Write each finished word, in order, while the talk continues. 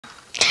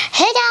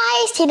Hey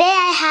guys, today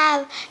I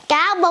have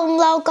Bông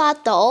Lau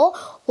Kho,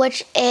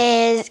 which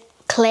is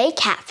clay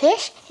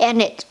catfish,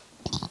 and it's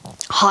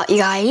hot, you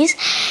guys.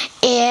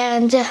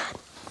 And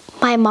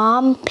my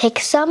mom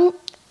picked some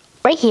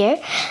right here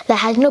that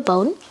has no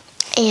bone,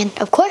 and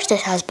of course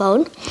this has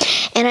bone.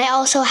 And I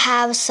also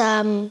have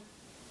some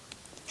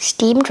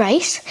steamed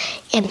rice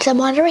and some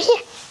water right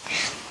here.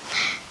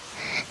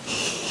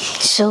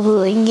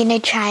 So I'm gonna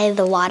try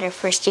the water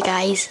first, you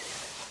guys.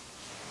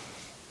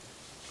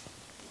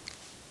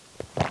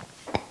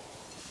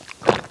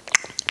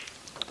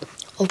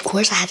 Of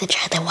course I have to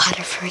try the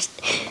water first.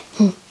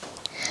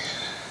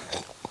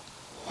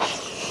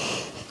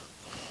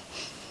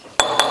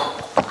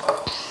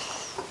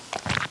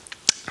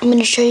 I'm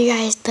gonna show you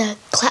guys the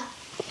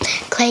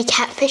clay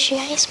catfish, you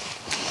guys.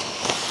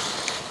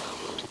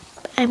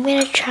 I'm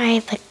gonna try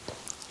the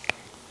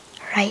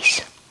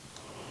rice.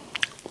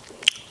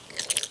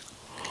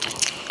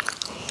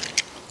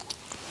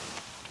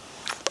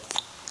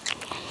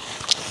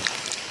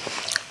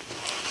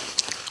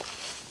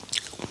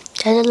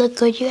 Does it look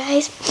good, you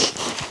guys?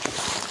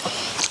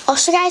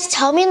 Also, guys,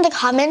 tell me in the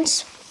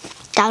comments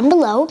down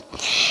below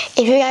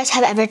if you guys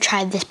have ever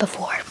tried this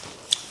before,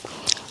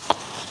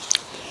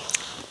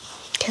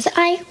 because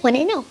I want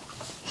to know.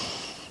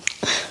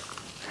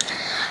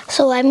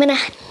 So I'm gonna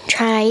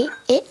try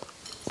it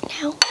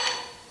now.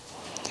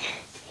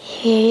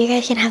 Here, you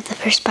guys can have the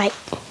first bite.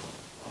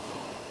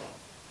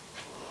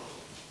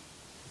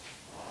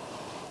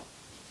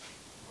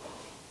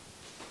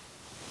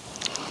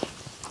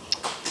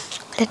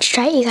 Let's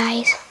try it, you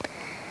guys.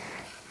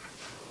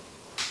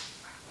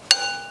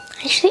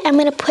 Actually, I'm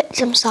gonna put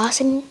some sauce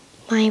in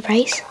my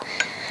rice.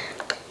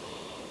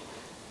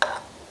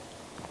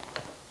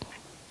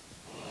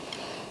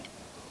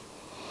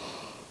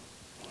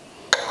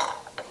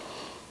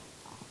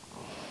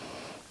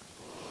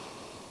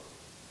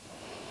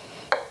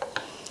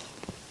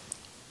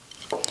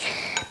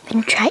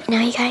 I'm gonna try it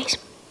now, you guys.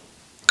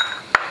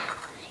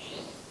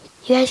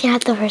 You guys can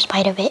have the first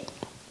bite of it.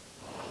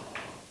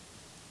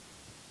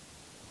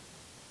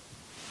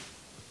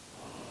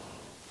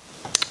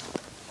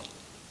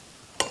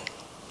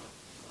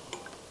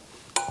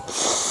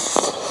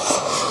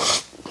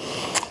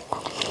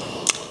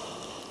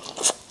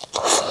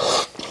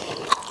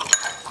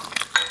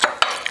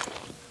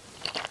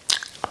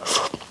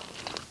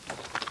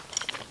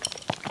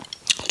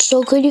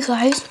 So good, you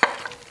guys.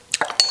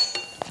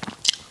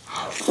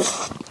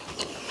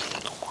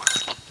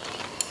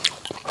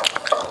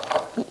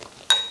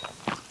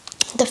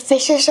 The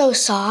fish is so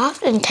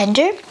soft and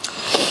tender.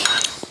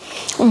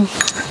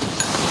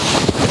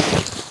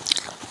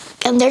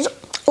 And there's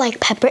like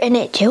pepper in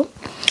it too.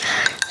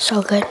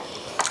 So good.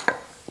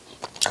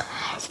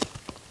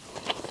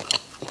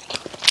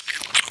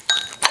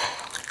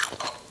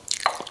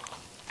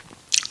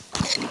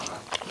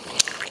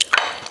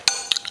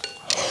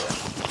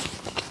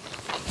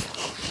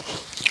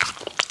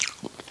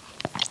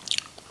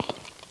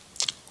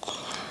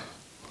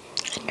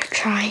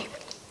 Try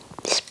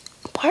this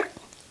part.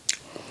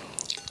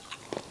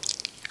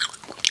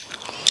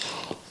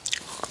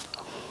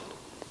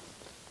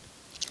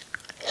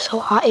 So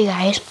hot, you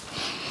guys.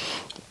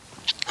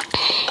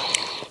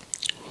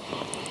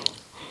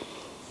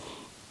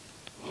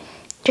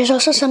 There's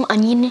also some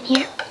onion in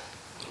here.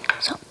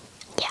 So,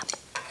 yeah.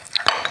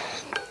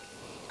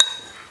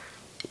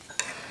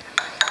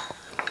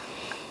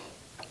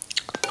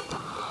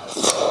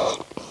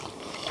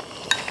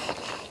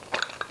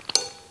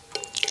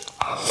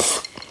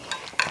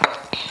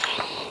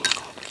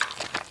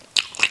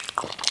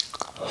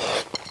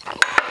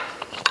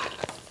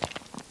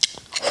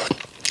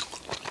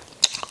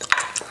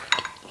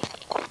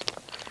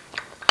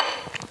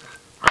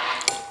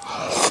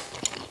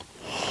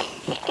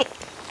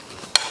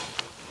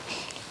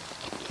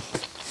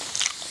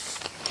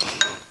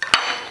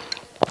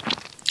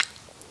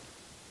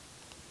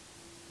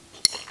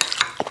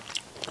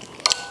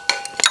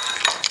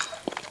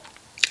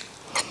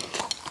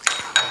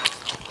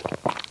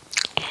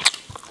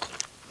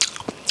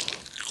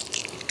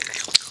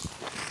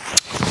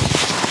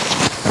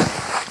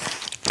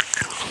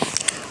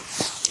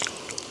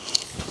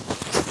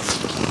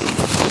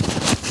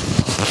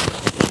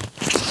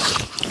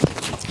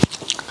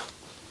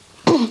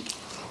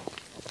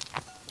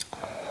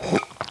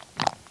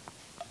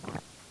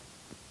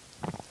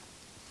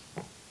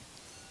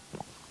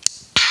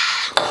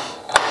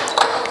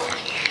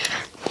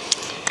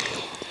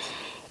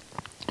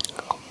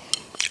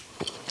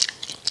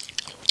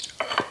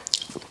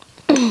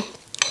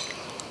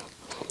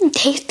 It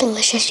tastes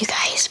delicious, you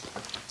guys.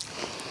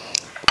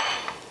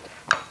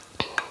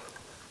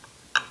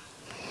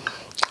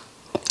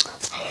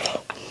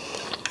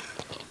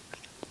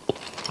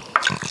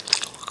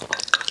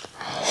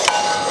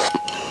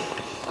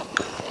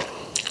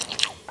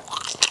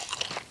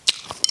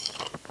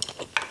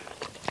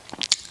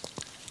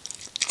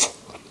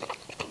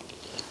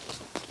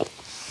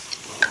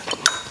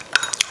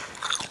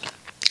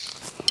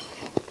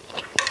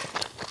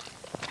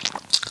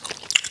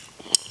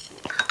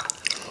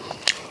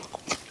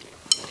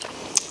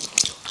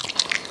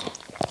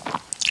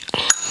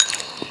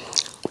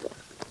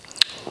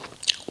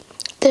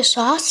 The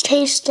sauce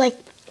tastes like,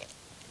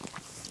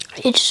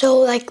 it's so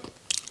like,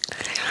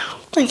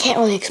 I can't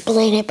really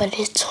explain it, but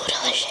it's so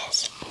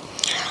delicious.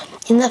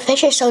 And the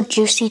fish is so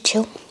juicy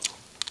too.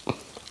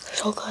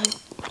 So good.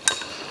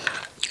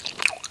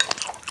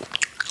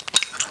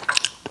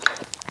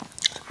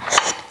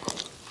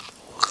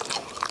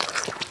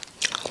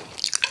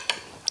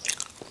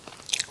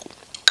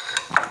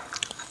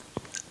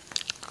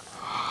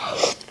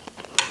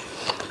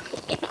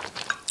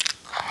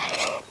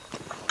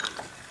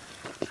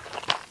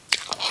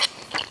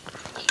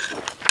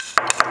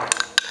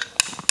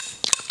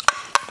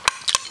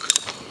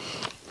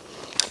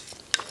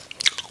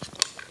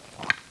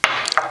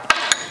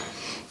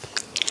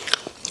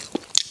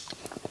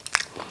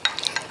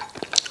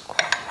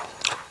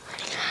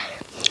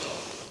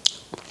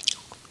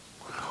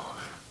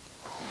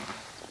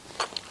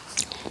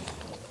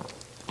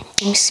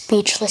 I'm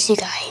speechless, you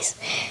guys.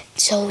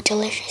 It's so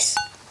delicious.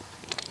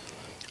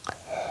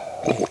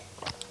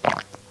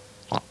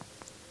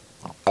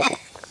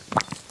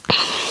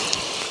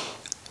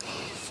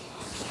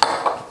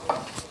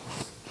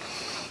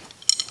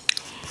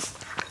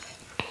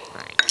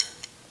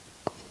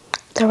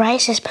 The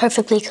rice is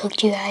perfectly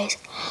cooked, you guys.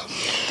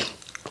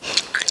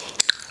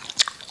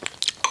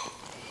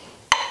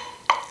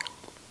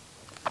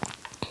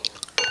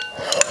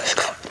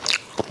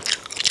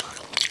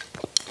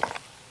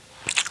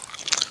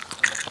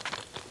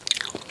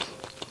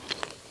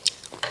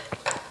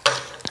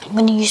 I'm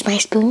gonna use my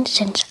spoon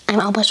since I'm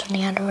almost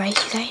running out of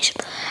rice, you guys.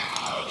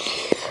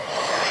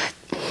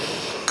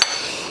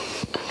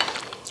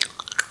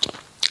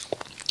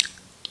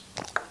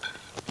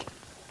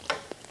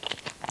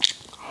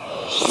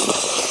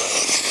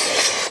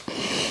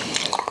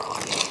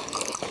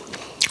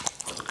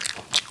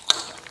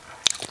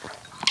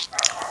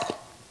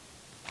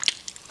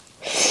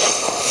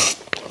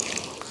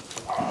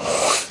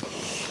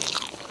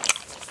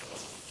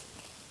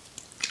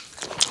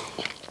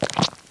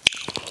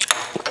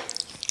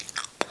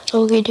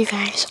 So good, you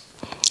guys.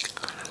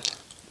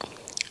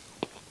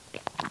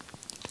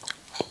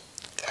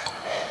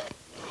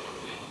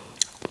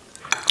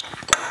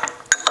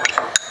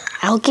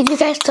 I'll give you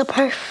guys the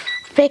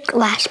perfect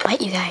last bite,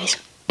 you guys.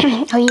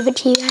 I'll give it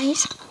to you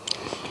guys.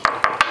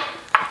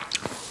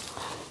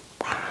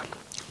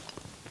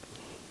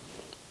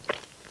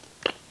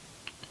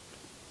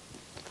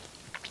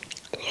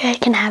 You guys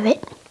can have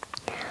it.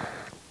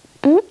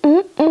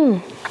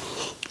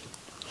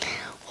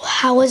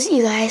 How was it,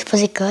 you guys?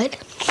 Was it good?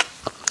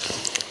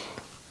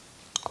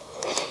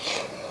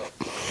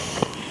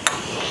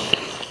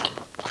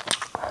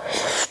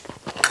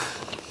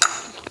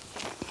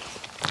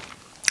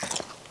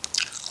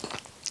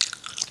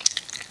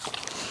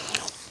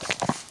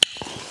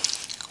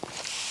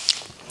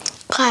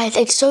 Guys,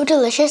 it's so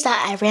delicious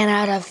that I ran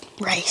out of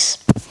rice.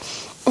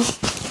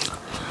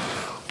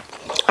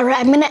 Alright,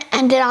 I'm gonna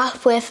end it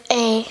off with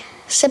a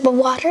sip of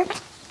water.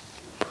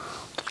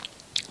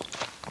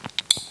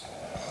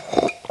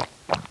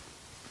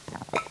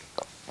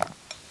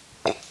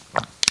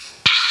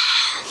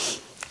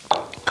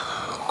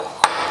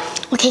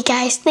 Okay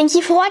guys, thank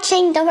you for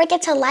watching. Don't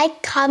forget to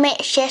like,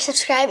 comment, share,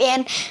 subscribe,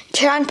 and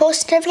turn on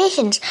post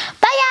notifications.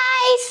 Bye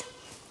guys!